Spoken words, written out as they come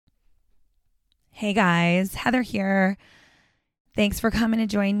Hey guys, Heather here. Thanks for coming to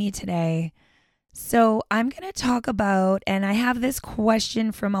join me today. So, I'm going to talk about, and I have this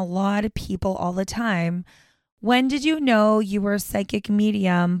question from a lot of people all the time. When did you know you were a psychic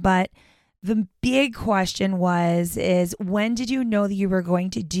medium? But the big question is when did you know that you were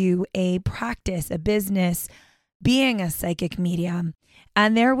going to do a practice, a business, being a psychic medium?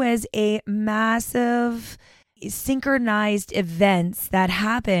 And there was a massive synchronized events that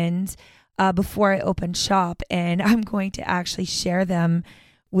happened before I opened shop, and I'm going to actually share them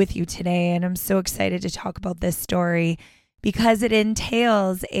with you today. And I'm so excited to talk about this story because it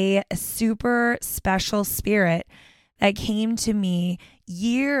entails a super special spirit that came to me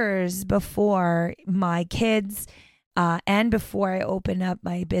years before my kids and before I opened up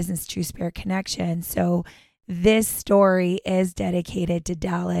my business, True Spirit Connection. So this story is dedicated to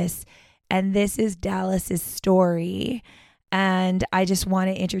Dallas, and this is Dallas's story. And I just want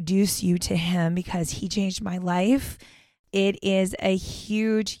to introduce you to him because he changed my life. It is a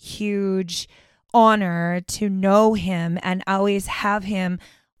huge, huge honor to know him and always have him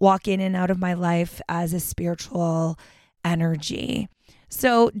walk in and out of my life as a spiritual energy.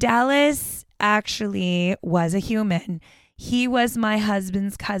 So Dallas actually was a human. He was my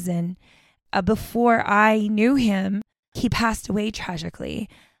husband's cousin. Before I knew him, he passed away tragically.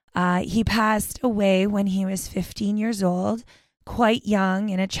 He passed away when he was 15 years old, quite young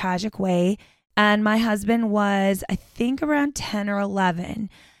in a tragic way. And my husband was, I think, around 10 or 11.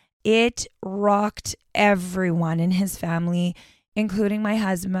 It rocked everyone in his family, including my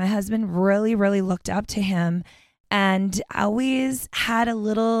husband. My husband really, really looked up to him and always had a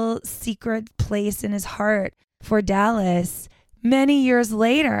little secret place in his heart for Dallas. Many years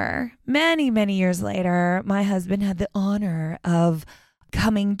later, many years later, my husband had the honor of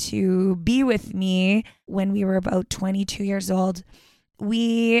coming to be with me when we were about 22 years old.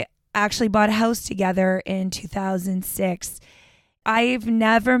 We actually bought a house together in 2006. I've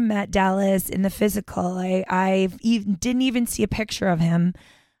never met Dallas in the physical. I didn't even see a picture of him.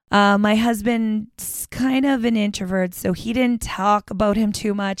 My husband's kind of an introvert, so he didn't talk about him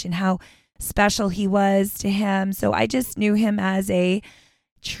too much and how special he was to him. So I just knew him as a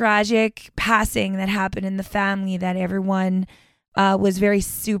tragic passing that happened in the family that everyone was very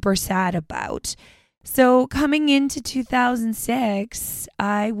super sad about. So coming into 2006,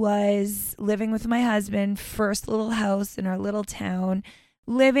 I was living with my husband, first little house in our little town,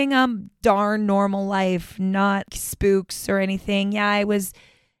 living a darn normal life, not spooks or anything. Yeah, I was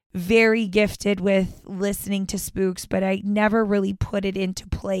very gifted with listening to spooks, but I never really put it into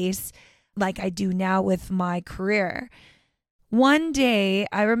place like I do now with my career. One day,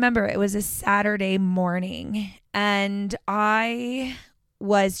 I remember it was a Saturday morning, and I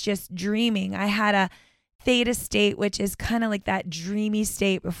was just dreaming. I had a theta state, which is kind of like that dreamy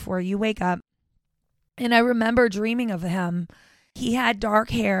state before you wake up. And I remember dreaming of him. He had dark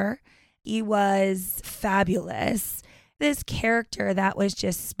hair. He was fabulous. This character that was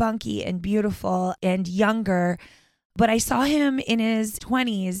just spunky and beautiful and younger. But I saw him in his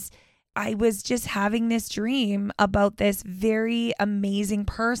 20s. I was just having this dream about this very amazing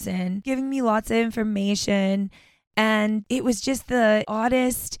person giving me lots of information. And it was just the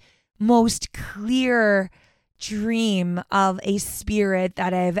oddest, most clear dream of a spirit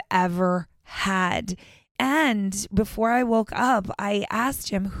that I've ever had. And before I woke up, I asked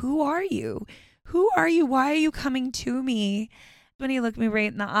him, "Who are you? Who are you? Why are you coming to me?" When he looked me right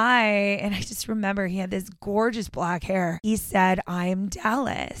in the eye, and I just remember he had this gorgeous black hair. He said, "I'm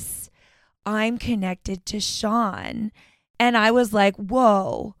Dallas. I'm connected to Sean." And I was like,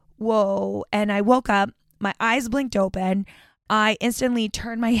 whoa. And I woke up, my eyes blinked open. I instantly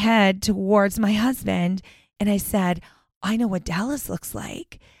turned my head towards my husband and I said, "I know what Dallas looks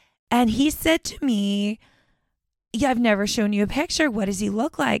like." And he said to me, "Yeah, I've never shown you a picture. What does he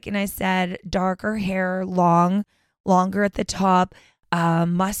look like?" And I said, "Darker hair, longer at the top,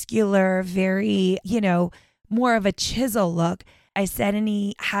 muscular, very, more of a chisel look." I said, "And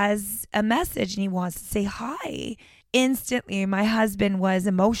he has a message and he wants to say hi." Instantly, my husband was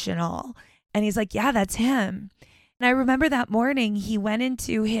emotional and he's like, "Yeah, that's him." And I remember that morning he went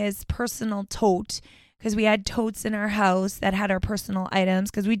into his personal tote because we had totes in our house that had our personal items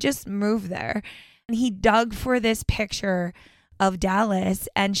because we just moved there. And he dug for this picture of Dallas.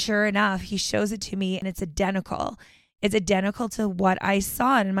 And sure enough, he shows it to me and it's identical. It's identical to what I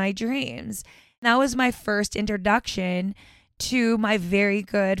saw in my dreams. That was my first introduction to my very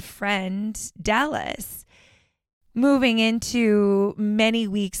good friend, Dallas. Moving into many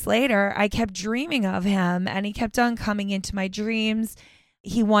weeks later, I kept dreaming of him and he kept on coming into my dreams.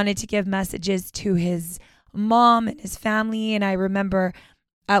 He wanted to give messages to his mom and his family. And I remember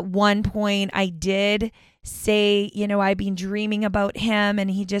At one point, I did say, I've been dreaming about him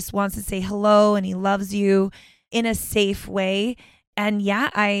and he just wants to say hello and he loves you in a safe way. And yeah,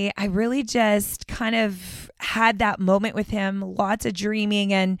 I really just kind of had that moment with him, lots of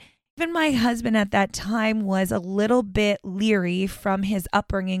dreaming. And even my husband at that time was a little bit leery from his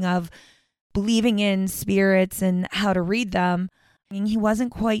upbringing of believing in spirits and how to read them. And he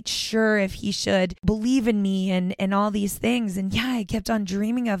wasn't quite sure if he should believe in me and all these things. And yeah, I kept on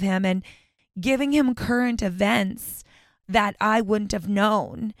dreaming of him and giving him current events that I wouldn't have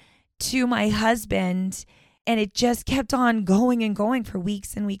known to my husband. And it just kept on going and going for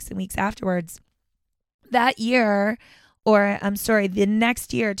weeks and weeks and weeks afterwards. That year, the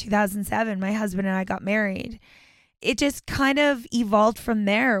next year, 2007, my husband and I got married. It just kind of evolved from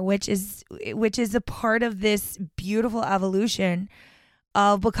there, which is a part of this beautiful evolution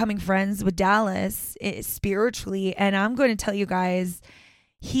of becoming friends with Dallas spiritually. And I'm going to tell you guys,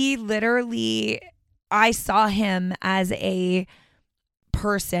 I saw him as a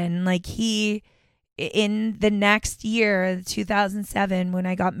person. Like in the next year, 2007, when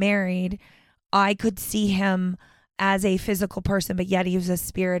I got married, I could see him as a physical person, but yet he was a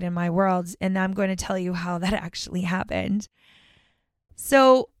spirit in my world. And I'm going to tell you how that actually happened.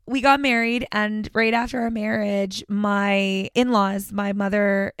 So we got married, and right after our marriage, my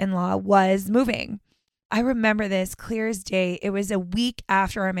mother-in-law was moving. I remember this clear as day. It was a week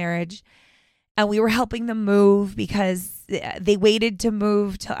after our marriage, and we were helping them move because they waited to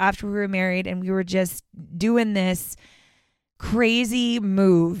move till after we were married, and we were just doing this crazy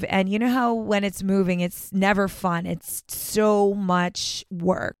move. And you know how when it's moving, it's never fun. It's so much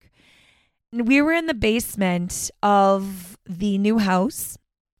work. And we were in the basement of the new house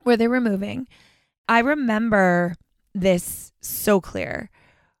where they were moving. I remember this so clear.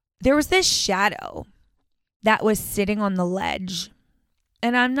 There was this shadow that was sitting on the ledge.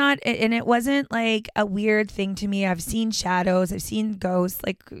 And it wasn't like a weird thing to me. I've seen shadows, I've seen ghosts,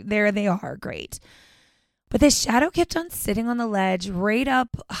 like there they are, great. But this shadow kept on sitting on the ledge right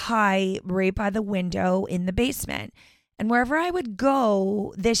up high, right by the window in the basement. And wherever I would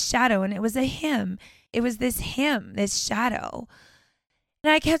go, this shadow, and it was this shadow.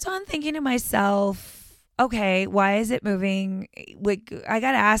 And I kept on thinking to myself, okay, why is it moving? Like, I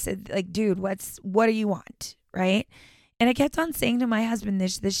got to ask it, like, dude, what do you want? Right? And I kept on saying to my husband,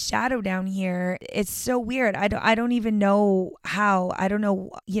 this shadow down here, it's so weird. I don't even know how. I don't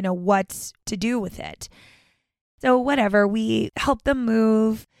know, what to do with it. So whatever, we helped them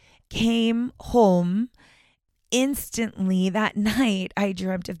move, came home. Instantly that night, I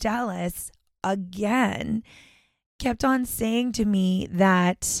dreamt of Dallas again. Kept on saying to me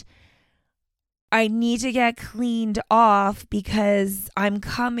that I need to get cleaned off because I'm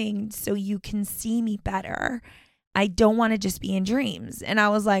coming so you can see me better. I don't want to just be in dreams. And I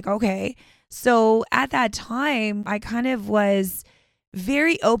was like, okay. So at that time, I kind of was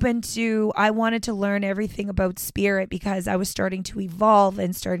very open to, I wanted to learn everything about spirit because I was starting to evolve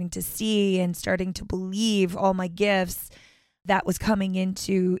and starting to see and starting to believe all my gifts that was coming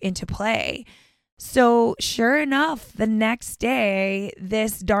into play. So sure enough, the next day,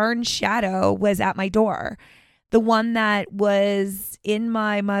 this darn shadow was at my door. The one that was in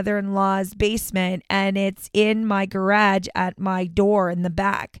my mother-in-law's basement, and it's in my garage at my door in the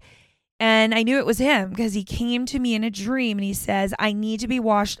back. And I knew it was him because he came to me in a dream and he says, I need to be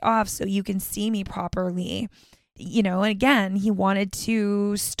washed off so you can see me properly. And again, he wanted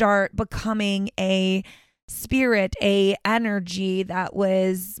to start becoming a spirit, a energy that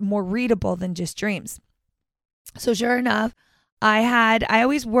was more readable than just dreams. So sure enough, I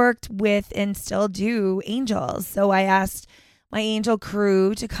always worked with and still do angels. So I asked my angel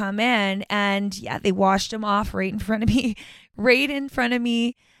crew to come in, and yeah, they washed him off right in front of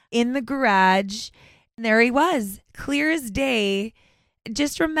me in the garage. And there he was, clear as day.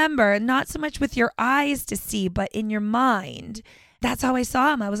 Just remember, not so much with your eyes to see, but in your mind. That's how I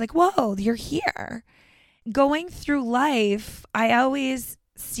saw him. I was like, whoa, you're here. Going through life, I always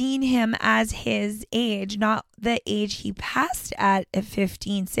seen him as his age, not the age he passed at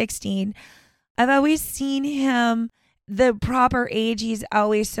 15, 16. I've always seen him the proper age he's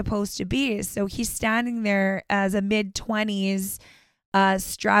always supposed to be. So he's standing there as a mid-20s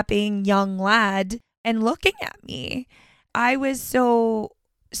strapping young lad and looking at me. I was so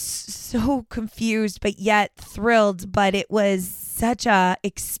confused, but yet thrilled. But it was such a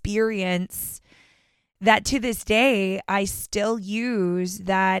experience that to this day, I still use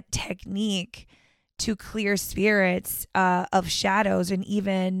that technique to clear spirits of shadows, and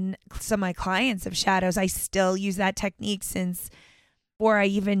even some of my clients of shadows. I still use that technique since before I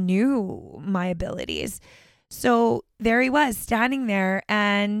even knew my abilities. So there he was standing there,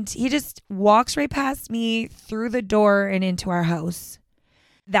 and he just walks right past me through the door and into our house.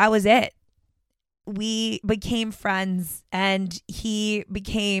 That was it. We became friends, and he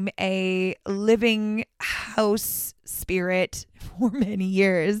became a living house spirit for many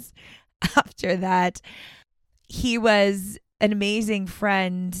years after that. He was an amazing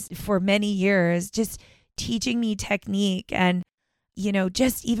friend for many years, just teaching me technique and,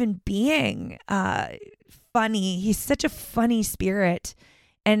 just even being funny. He's such a funny spirit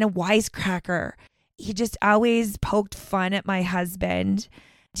and a wisecracker. He just always poked fun at my husband.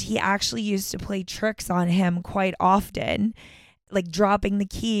 He actually used to play tricks on him quite often, like dropping the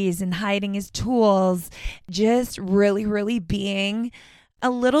keys and hiding his tools, just really, really being a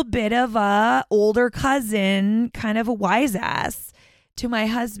little bit of a older cousin, kind of a wise ass to my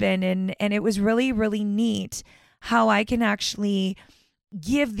husband. And it was really, really neat how I can actually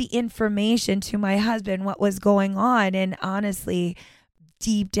give the information to my husband, what was going on. And honestly,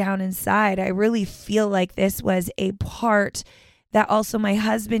 deep down inside, I really feel like this was a part that also my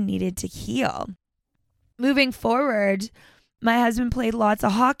husband needed to heal. Moving forward, my husband played lots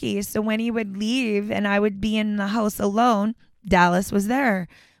of hockey. So when he would leave and I would be in the house alone, Dallas was there.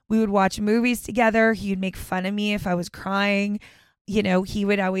 We would watch movies together. He would make fun of me if I was crying. He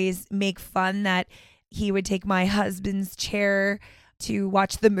would always make fun that he would take my husband's chair to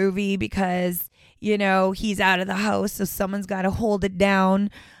watch the movie because, he's out of the house. So someone's got to hold it down,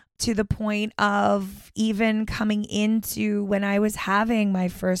 to the point of even coming into when I was having my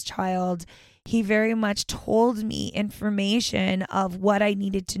first child. He very much told me information of what I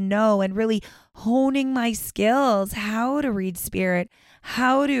needed to know and really honing my skills, how to read spirit,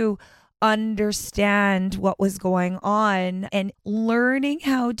 how to understand what was going on, and learning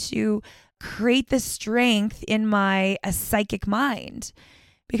how to create the strength in my psychic mind.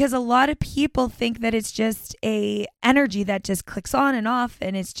 Because a lot of people think that it's just a energy that just clicks on and off,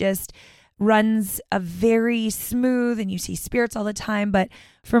 and it's just runs a very smooth, and you see spirits all the time. But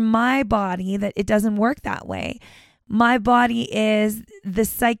for my body, that it doesn't work that way. My body is the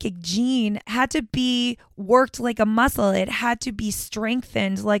psychic gene had to be worked like a muscle. It had to be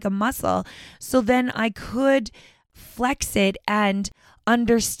strengthened like a muscle. So then I could flex it and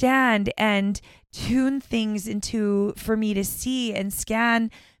understand and tune things for me to see and scan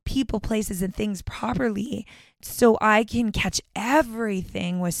people, places, and things properly so I can catch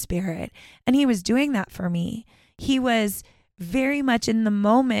everything with spirit. And he was doing that for me. He was very much in the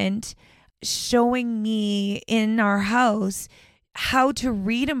moment showing me in our house how to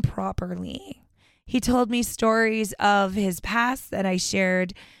read him properly. He told me stories of his past that I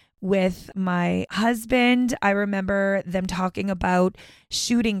shared with my husband. I remember them talking about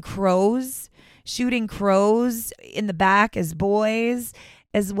shooting crows in the back as boys,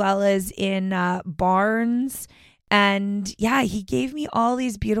 as well as in barns. And yeah, he gave me all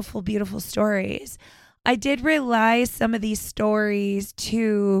these beautiful, beautiful stories. I did realize some of these stories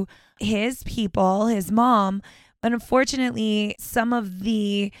to his people, his mom, but unfortunately, some of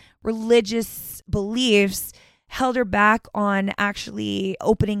the religious beliefs held her back on actually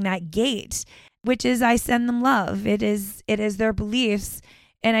opening that gate, which is I send them love. It is their beliefs.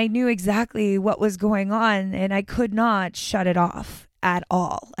 And I knew exactly what was going on, and I could not shut it off at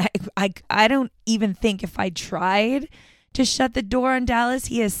all. I don't even think if I tried to shut the door on Dallas.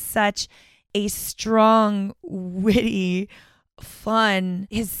 He is such a strong, witty, fun.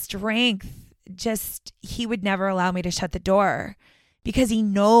 His strength, just, he would never allow me to shut the door because he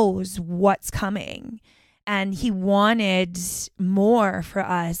knows what's coming. And he wanted more for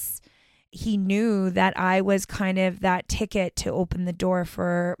us. He knew that I was kind of that ticket to open the door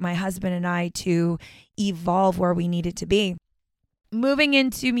for my husband and I to evolve where we needed to be. Moving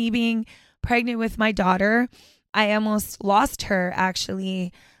into me being pregnant with my daughter, I almost lost her,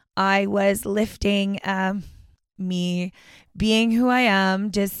 actually. I was lifting me being who I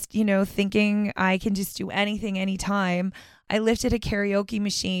am, just, thinking I can just do anything, anytime. I lifted a karaoke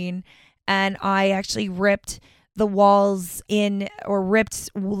machine and I actually ripped the walls in, or ripped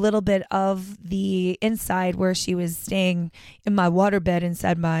a little bit of the inside where she was staying in my waterbed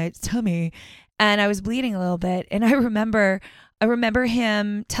inside my tummy. And I was bleeding a little bit. And I remember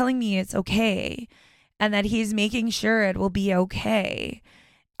him telling me it's okay and that he's making sure it will be okay.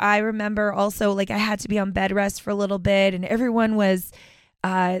 I remember also, I had to be on bed rest for a little bit, and everyone was,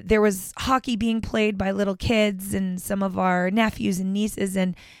 there was hockey being played by little kids and some of our nephews and nieces,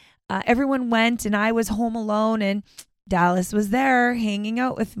 and everyone went, and I was home alone, and Dallas was there hanging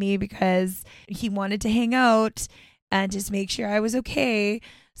out with me because he wanted to hang out and just make sure I was okay.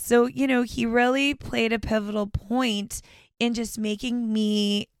 So, he really played a pivotal point in just making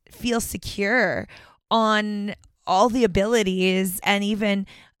me feel secure on all the abilities and even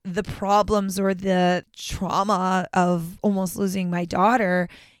the problems or the trauma of almost losing my daughter,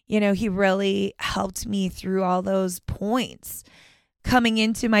 he really helped me through all those points. Coming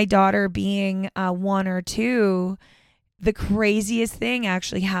into my daughter being 1 or 2, the craziest thing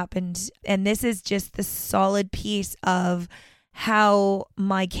actually happened. And this is just the solid piece of how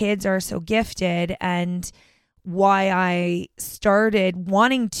my kids are so gifted and why I started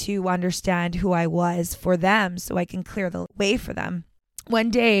wanting to understand who I was for them so I can clear the way for them. One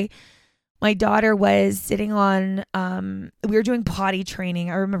day, my daughter was sitting on, we were doing potty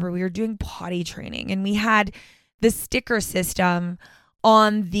training. I remember we were doing potty training and we had the sticker system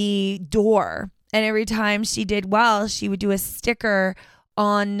on the door. And every time she did well, she would do a sticker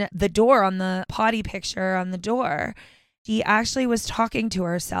on the door, on the potty picture on the door. She actually was talking to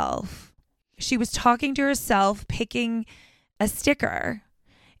herself. She was talking to herself, picking a sticker.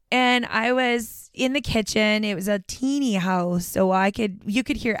 And I was in the kitchen. It was a teeny house, so you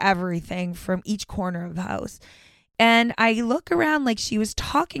could hear everything from each corner of the house. And I look around like she was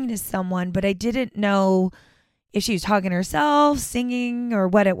talking to someone, but I didn't know if she was talking to herself, singing, or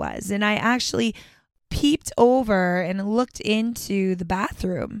what it was. And I actually peeped over and looked into the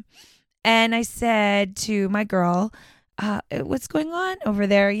bathroom. And I said to my girl, what's going on over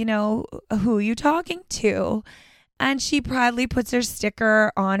there? Who are you talking to? And she proudly puts her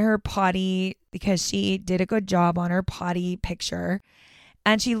sticker on her potty because she did a good job on her potty picture.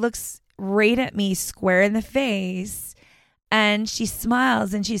 And she looks right at me square in the face. And she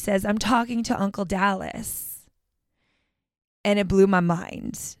smiles and she says, "I'm talking to Uncle Dallas." And it blew my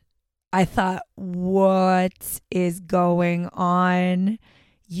mind. I thought, what is going on?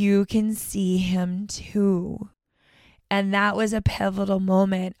 You can see him too. And that was a pivotal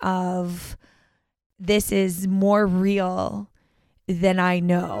moment of, this is more real than I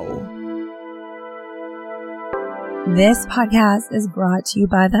know. This podcast is brought to you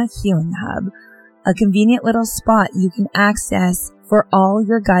by the Healing Hub, a convenient little spot you can access for all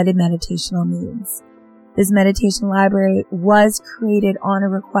your guided meditational needs. This meditation library was created on a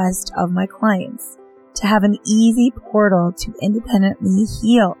request of my clients to have an easy portal to independently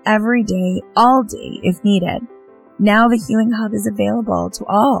heal every day, all day if needed. Now the Healing Hub is available to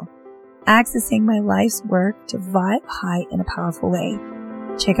all, accessing my life's work to vibe high in a powerful way.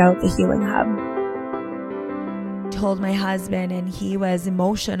 Check out the Healing Hub. Told my husband and he was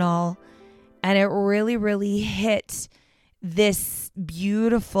emotional, and it really, really hit this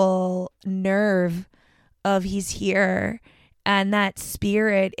beautiful nerve of he's here, and that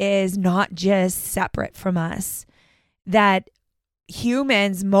spirit is not just separate from us, that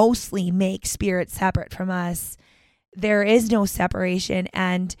humans mostly make spirit separate from us. There is no separation,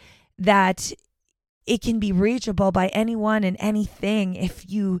 and that it can be reachable by anyone and anything if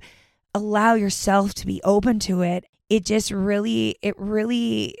you allow yourself to be open to it. It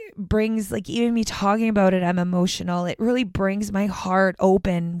really brings, like, even me talking about it, I'm emotional. It really brings my heart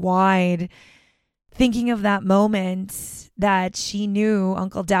open wide, thinking of that moment that she knew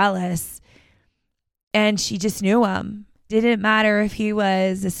Uncle Dallas and she just knew him. Didn't matter if he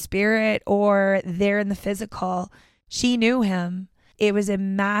was a spirit or there in the physical. She knew him. It was a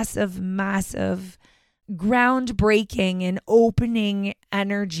massive, massive, groundbreaking and opening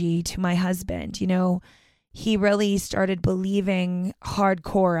energy to my husband. He really started believing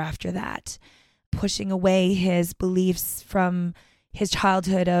hardcore after that, pushing away his beliefs from his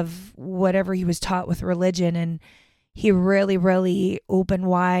childhood of whatever he was taught with religion. And he really, really opened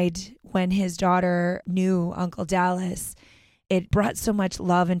wide when his daughter knew Uncle Dallas. It brought so much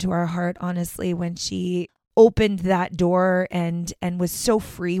love into our heart, honestly, when she opened that door and was so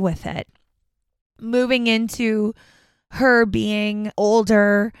free with it. Moving into her being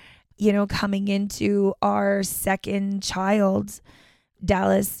older, coming into our second child,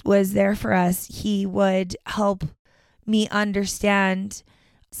 Dallas was there for us. He would help me understand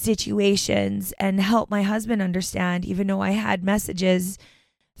situations and help my husband understand, even though I had messages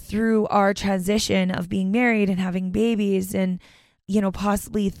through our transition of being married and having babies and,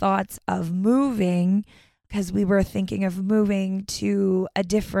 possibly thoughts of moving, because we were thinking of moving to a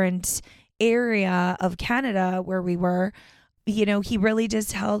different area of Canada where we were. He really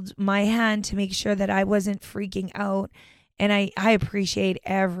just held my hand to make sure that I wasn't freaking out. And I appreciate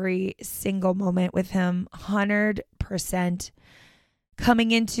every single moment with him, 100%.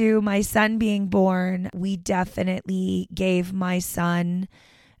 Coming into my son being born, we definitely gave my son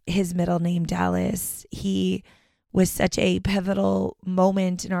his middle name, Dallas. He was such a pivotal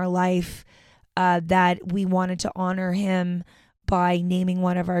moment in our life that we wanted to honor him by naming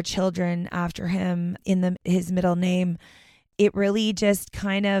one of our children after him in his middle name. It really just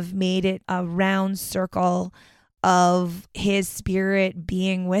kind of made it a round circle of his spirit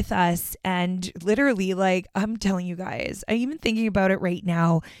being with us. And literally, like, I'm telling you guys, I'm even thinking about it right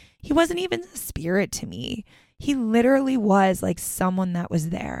now. He wasn't even a spirit to me. He literally was like someone that was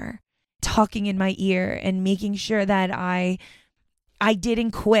there talking in my ear and making sure that I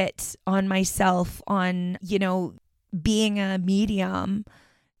didn't quit on myself, on, being a medium,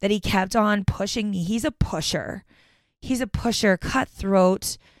 that he kept on pushing me. He's a pusher.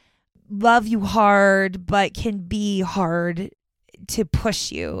 Cutthroat, love you hard, but can be hard to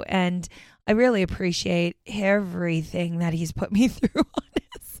push you. And I really appreciate everything that he's put me through,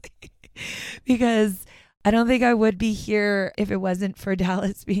 honestly, because I don't think I would be here if it wasn't for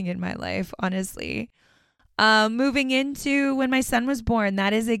Dallas being in my life, honestly. Moving into when my son was born,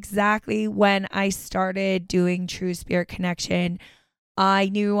 that is exactly when I started doing True Spirit Connection. I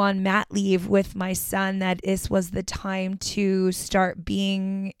knew on mat leave with my son that this was the time to start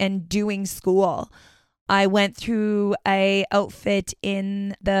being and doing school. I went through a outfit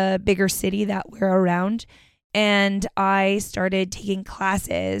in the bigger city that we're around, and I started taking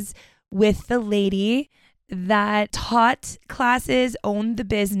classes with the lady that taught classes, owned the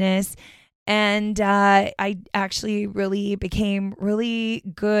business, and I actually really became really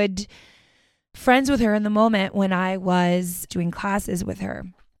good friends with her in the moment when I was doing classes with her.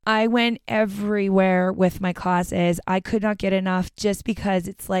 I went everywhere with my classes. I could not get enough, just because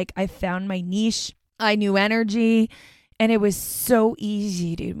it's like I found my niche. I knew energy, and it was so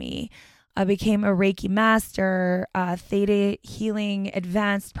easy to me. I became a Reiki master, a Theta Healing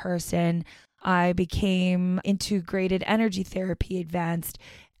advanced person. I became integrated energy therapy advanced.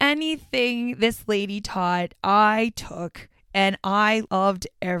 Anything this lady taught, I took, and I loved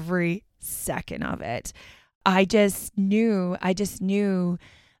every second of it. I just knew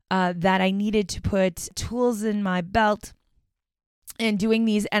that I needed to put tools in my belt, and doing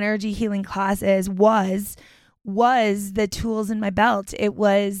these energy healing classes was the tools in my belt. It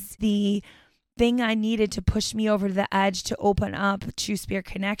was the thing I needed to push me over the edge to open up True Spirit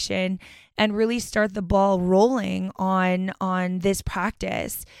Connection and really start the ball rolling on this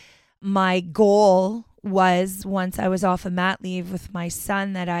practice. My goal was, once I was off of mat leave with my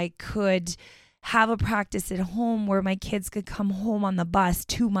son, that I could have a practice at home where my kids could come home on the bus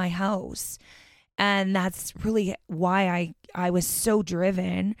to my house. And that's really why I was so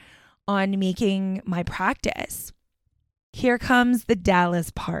driven on making my practice. Here comes the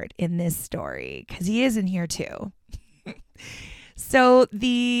Dallas part in this story, because he is in here too. So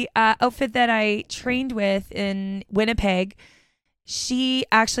the outfit that I trained with in Winnipeg, she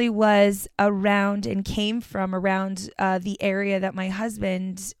actually was around and came from around the area that my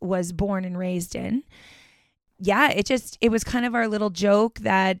husband was born and raised in. Yeah, it was kind of our little joke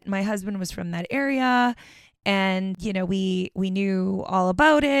that my husband was from that area, and we knew all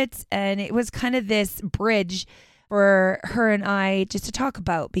about it, and it was kind of this bridge for her and I just to talk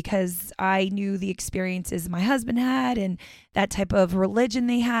about, because I knew the experiences my husband had and that type of religion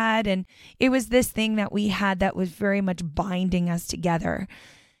they had. And it was this thing that we had that was very much binding us together.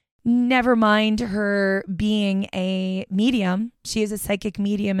 Never mind her being a medium. She is a psychic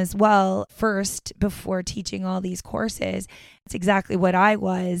medium as well, first, before teaching all these courses. It's exactly what I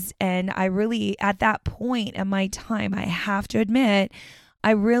was. And I really, at that point in my time, I have to admit,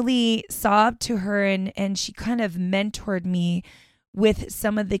 I really saw up to her, and she kind of mentored me with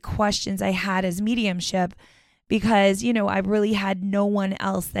some of the questions I had as mediumship, because, I really had no one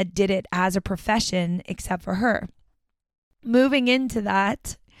else that did it as a profession except for her. Moving into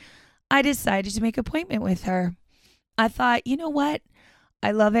that, I decided to make an appointment with her. I thought, you know what?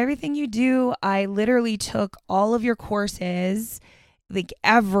 I love everything you do. I literally took all of your courses, like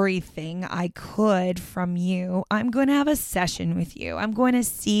everything I could from you. I'm going to have a session with you. I'm going to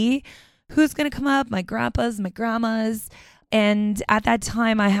see who's going to come up, my grandpas, my grandmas. And at that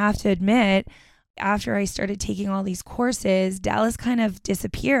time, I have to admit, after I started taking all these courses, Dallas kind of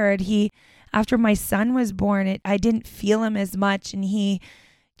disappeared. After my son was born, I didn't feel him as much, and he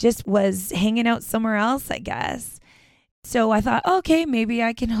just was hanging out somewhere else, I guess. So I thought, okay, maybe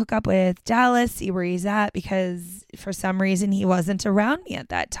I can hook up with Dallas, see where he's at, because for some reason he wasn't around me at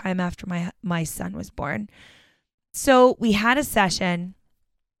that time after my son was born. So we had a session.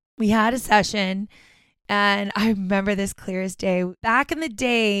 And I remember this clear as day. Back in the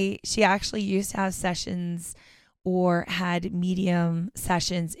day, she actually used to have sessions or had medium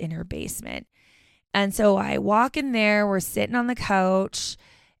sessions in her basement. And so I walk in there, we're sitting on the couch,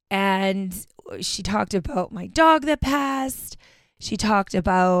 and she talked about my dog that passed. She talked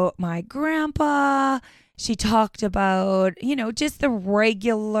about my grandpa. She talked about, just the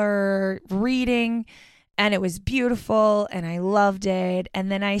regular reading. And it was beautiful and I loved it.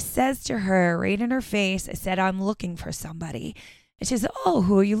 And then I says to her right in her face, I said, I'm looking for somebody. And she says, oh,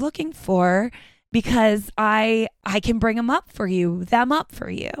 who are you looking for? Because I can bring them up for you.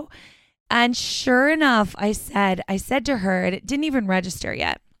 And sure enough, I said to her, and it didn't even register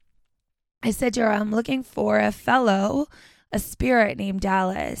yet. I said to her, I'm looking for a spirit named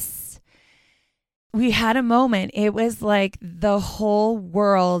Dallas. We had a moment. It was like the whole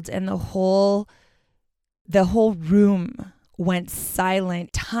world and the whole room went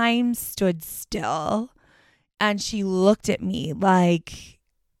silent. Time stood still. And she looked at me like,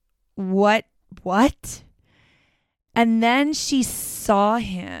 what? And then she saw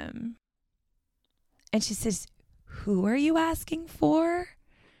him. And she says, who are you asking for?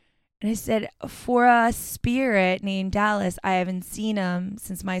 And I said, for a spirit named Dallas. I haven't seen him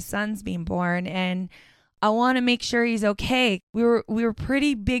since my son's been born. And I want to make sure he's okay. We were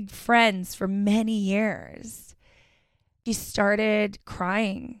pretty big friends for many years. He started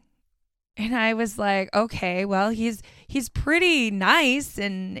crying. And I was like, okay, well, he's pretty nice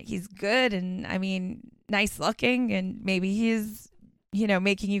and he's good. And I mean, nice looking. And maybe he's,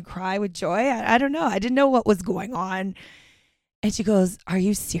 making you cry with joy. I don't know. I didn't know what was going on. And she goes, are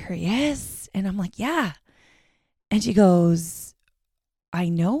you serious? And I'm like, yeah. And she goes, I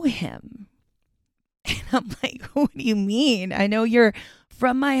know him. And I'm like, what do you mean? I know you're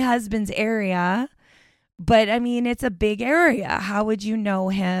from my husband's area, but I mean, it's a big area. How would you know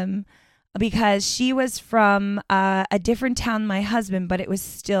him? Because she was from a different town than my husband, but it was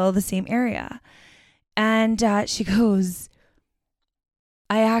still the same area. And she goes,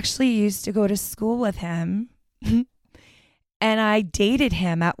 I actually used to go to school with him. And I dated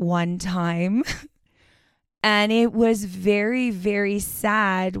him at one time. And it was very, very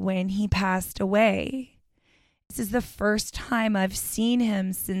sad when he passed away. This is the first time I've seen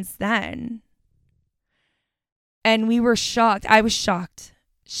him since then. And we were shocked. I was shocked.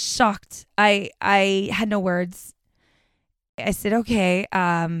 I had no words. I said, okay,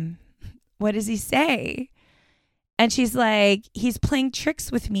 what does he say? And she's like, he's playing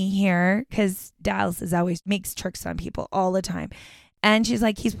tricks with me here, because Dallas is always makes tricks on people all the time. And she's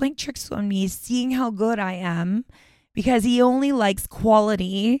like, he's playing tricks on me, seeing how good I am, because he only likes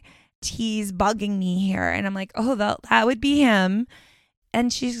quality. He's bugging me here. And I'm like, oh, that would be him.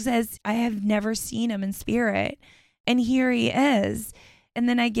 And she says, I have never seen him in spirit. And here he is. And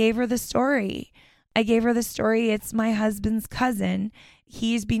then I gave her the story. It's my husband's cousin.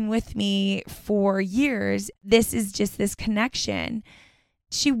 He's been with me for years. This is just this connection.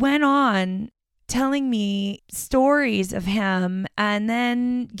 She went on telling me stories of him and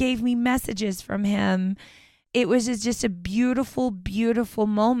then gave me messages from him. It was just a beautiful, beautiful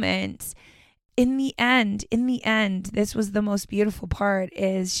moment. In the end, this was the most beautiful part,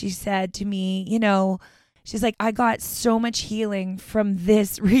 is she said to me, she's like, I got so much healing from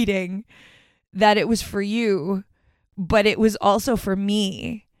this reading that it was for you, but it was also for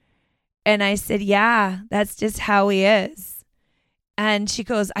me. And I said, yeah, that's just how he is. And she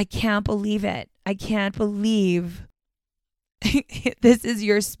goes, I can't believe it. I can't believe this is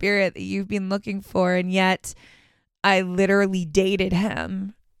your spirit that you've been looking for. And yet I literally dated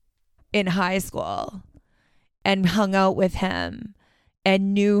him in high school and hung out with him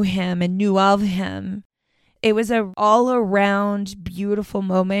and knew of him. It was a all around beautiful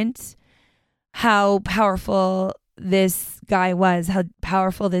moment. How powerful this guy was, how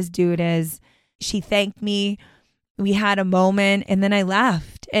powerful this dude is. She thanked me. We had a moment and then I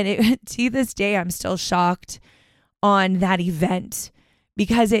left. And to this day, I'm still shocked on that event,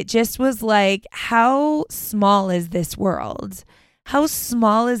 because it just was like, how small is this world? How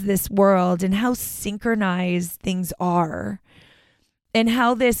small is this world, and how synchronized things are? And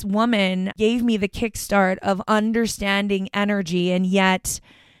how this woman gave me the kickstart of understanding energy, and yet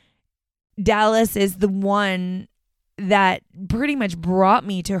Dallas is the one that pretty much brought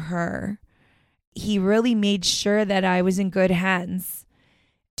me to her. He really made sure that I was in good hands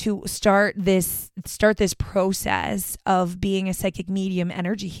to start this process of being a psychic medium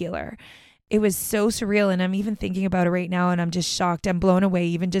energy healer. It was so surreal, and I'm even thinking about it right now, and I'm just shocked. I'm blown away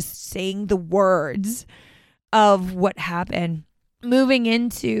even just saying the words of what happened. Moving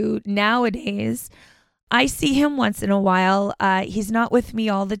into nowadays, I see him once in a while. He's not with me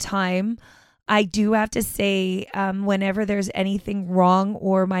all the time. I do have to say, whenever there's anything wrong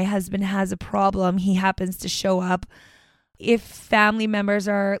or my husband has a problem, he happens to show up. If family members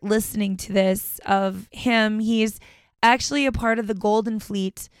are listening to this of him, he's actually a part of the Golden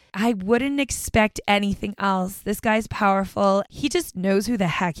Fleet. I wouldn't expect anything else. This guy's powerful. He just knows who the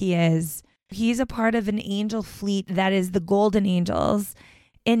heck he is. He's a part of an angel fleet that is the Golden Angels.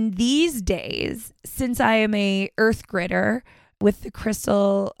 In these days, since I am a earth gritter with the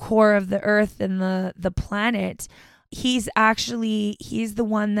crystal core of the earth and the planet, he's the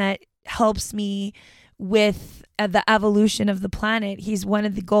one that helps me with the evolution of the planet. He's one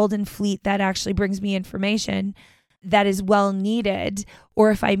of the golden fleet that actually brings me information that is well needed.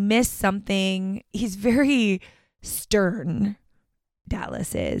 Or if I miss something, he's very stern,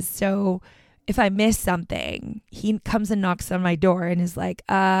 Dallas is. So if I miss something, he comes and knocks on my door and is like,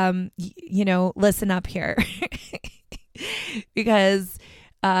 listen up here. Because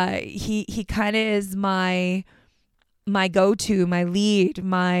he kind of is my go-to, my lead,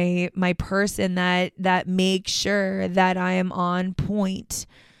 my person that makes sure that I am on point.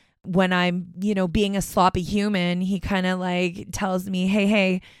 When I'm, being a sloppy human, he kind of like tells me,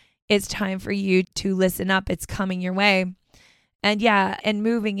 hey, it's time for you to listen up. It's coming your way. And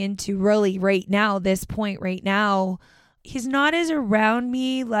moving into really right now, this point right now, he's not as around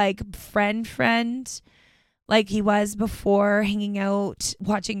me like friend, like he was before, hanging out,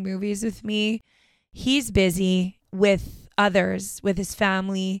 watching movies with me. He's busy with others, with his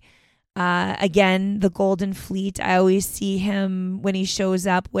family. Again, the Golden Fleet. I always see him when he shows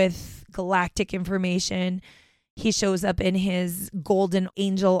up with galactic information. He shows up in his Golden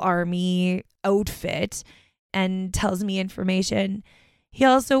Angel Army outfit and tells me information. He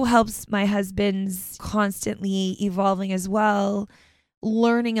also helps my husband's constantly evolving as well,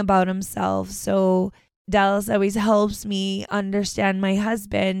 learning about himself. So Dallas always helps me understand my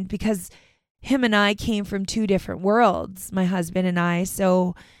husband, because him and I came from two different worlds, my husband and I.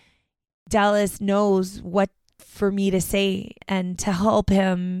 So Dallas knows what for me to say and to help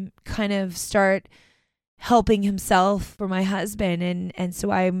him kind of start helping himself for my husband. And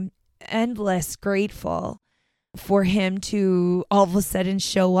so I'm endless grateful for him to all of a sudden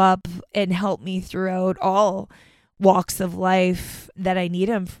show up and help me throughout all walks of life that I need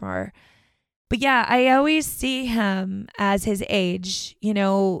him for. But yeah, I always see him as his age.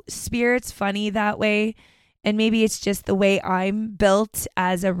 Spirit's funny that way. And maybe it's just the way I'm built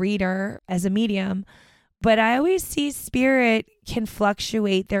as a reader, as a medium. But I always see spirit can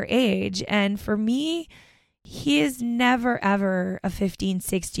fluctuate their age. And for me, he is never, ever a 15,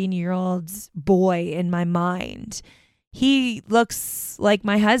 16-year-old's boy in my mind. He looks like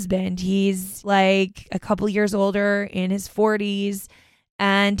my husband. He's like a couple years older, in his 40s.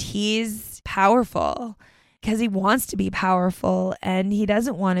 And he's powerful because he wants to be powerful, and he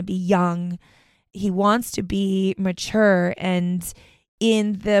doesn't want to be young. He wants to be mature and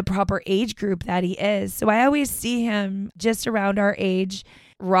in the proper age group that he is. So I always see him just around our age,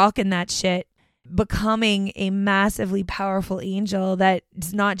 rocking that shit, becoming a massively powerful angel that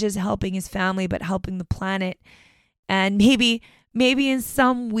is not just helping his family, but helping the planet. And maybe in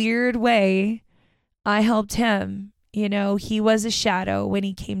some weird way, I helped him. He was a shadow when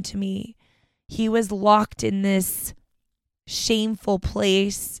he came to me. He was locked in this shameful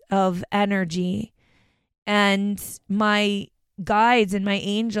place of energy, and my guides and my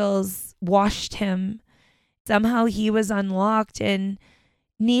angels washed him. Somehow he was unlocked and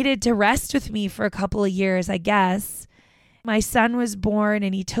needed to rest with me for a couple of years, I guess. My son was born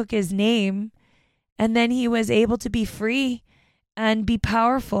and he took his name, and then he was able to be free and be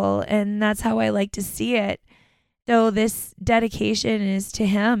powerful, and that's how I like to see it. So this dedication is to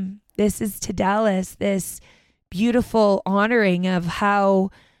him. This is to Dallas, this beautiful honoring of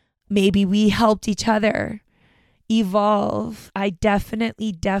how maybe we helped each other evolve. I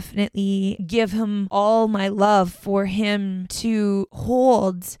definitely give him all my love for him to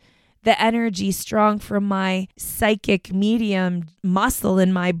hold the energy strong from my psychic medium muscle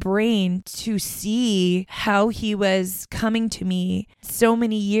in my brain to see how he was coming to me. So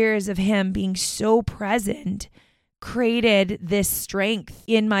many years of him being so present created this strength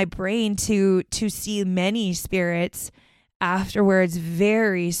in my brain to see many spirits afterwards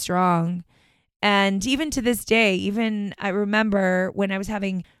very strong. And even to this day, I remember when I was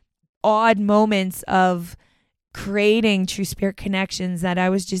having odd moments of creating true spirit connections that I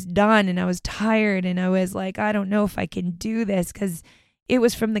was just done and I was tired and I was like, I don't know if I can do this, because it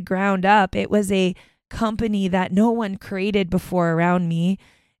was from the ground up. It was a company that no one created before around me.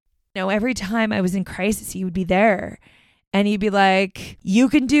 Every time I was in crisis, he would be there and he'd be like, you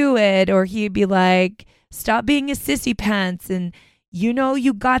can do it. Or he'd be like, stop being a sissy pants and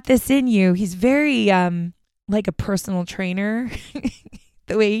you got this in you. He's very like a personal trainer,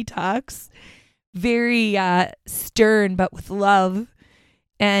 the way he talks, very stern, but with love.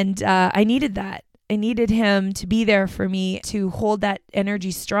 And I needed that. I needed him to be there for me, to hold that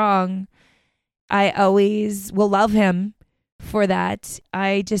energy strong. I always will love him for that.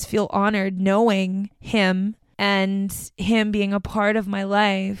 I just feel honored knowing him and him being a part of my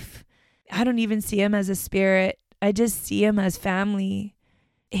life. I don't even see him as a spirit. I just see him as family.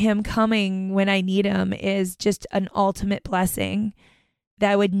 Him coming when I need him is just an ultimate blessing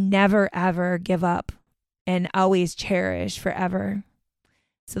that I would never, ever give up and always cherish forever.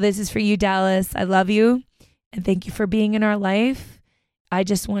 So this is for you, Dallas. I love you and thank you for being in our life. I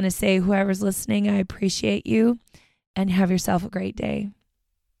just want to say, whoever's listening, I appreciate you and have yourself a great day.